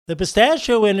The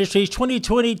pistachio industry's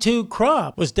 2022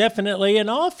 crop was definitely an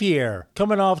off year,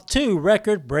 coming off two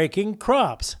record-breaking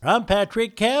crops. I'm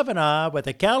Patrick Cavanaugh with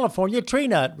the California Tree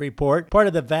Nut Report, part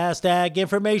of the Vast Ag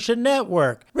Information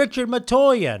Network. Richard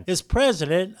Matoyan is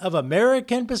president of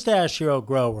American Pistachio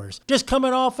Growers, just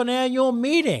coming off an annual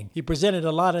meeting. He presented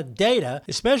a lot of data,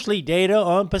 especially data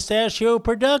on pistachio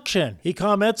production. He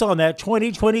comments on that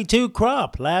 2022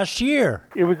 crop last year.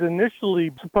 It was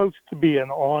initially supposed to be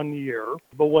an on year,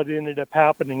 but what ended up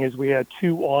happening is we had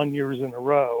two on years in a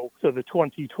row. So the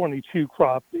 2022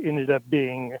 crop ended up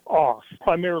being off,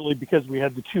 primarily because we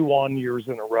had the two on years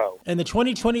in a row. And the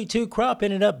 2022 crop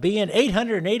ended up being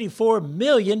 884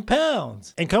 million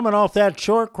pounds. And coming off that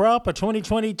short crop of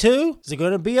 2022, is it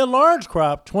going to be a large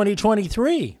crop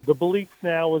 2023? The belief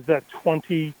now is that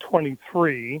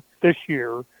 2023, this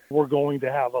year, we're going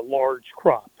to have a large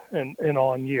crop and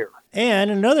on year.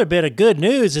 And another bit of good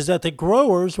news is that the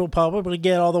growers will probably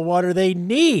get all the water they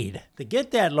need to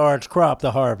get that large crop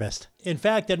to harvest. In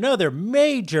fact, another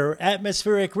major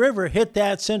atmospheric river hit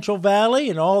that Central Valley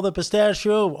and all the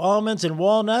pistachio, almonds, and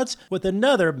walnuts with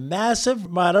another massive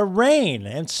amount of rain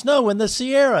and snow in the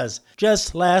Sierras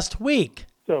just last week.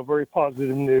 So very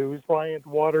positive news. Client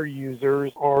water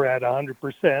users are at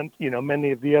 100%.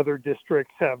 Many of the other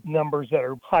districts have numbers that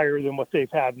are higher than what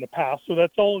they've had in the past. So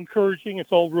that's all encouraging.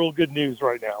 It's all real good news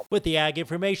right now. With the Ag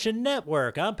Information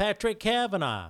Network, I'm Patrick Cavanaugh.